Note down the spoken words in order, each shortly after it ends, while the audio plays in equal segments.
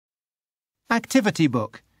Activity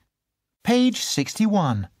book. Page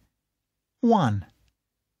 61. 1.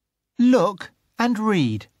 Look and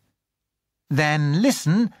read. Then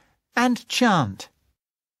listen and chant.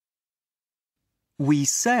 We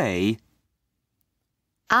say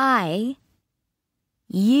I,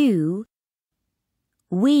 you,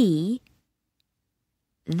 we,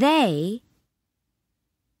 they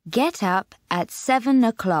get up at 7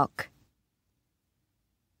 o'clock.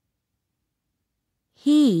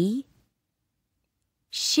 He,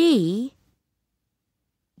 she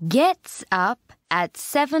gets up at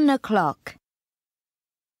 7 o'clock.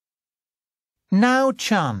 Now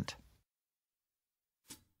chant.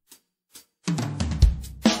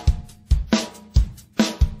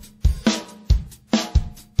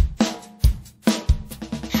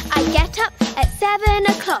 I get up at 7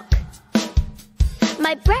 o'clock.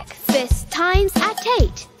 My breakfast time's at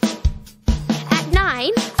 8. At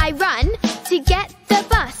 9, I run to get the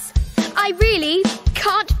bus. I really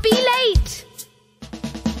can't be late.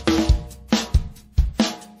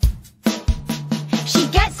 She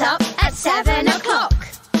gets up at 7 o'clock.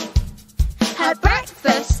 Her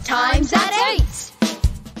breakfast time's at 8.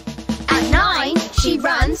 At 9, she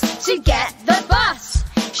runs to get the bus.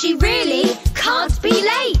 She really can't be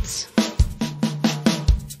late.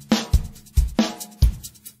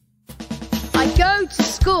 I go to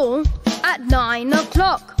school at 9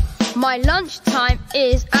 o'clock. My lunch time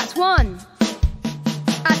is at 1.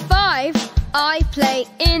 At 5, I play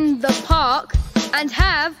in the park and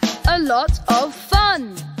have a lot of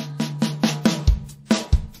fun.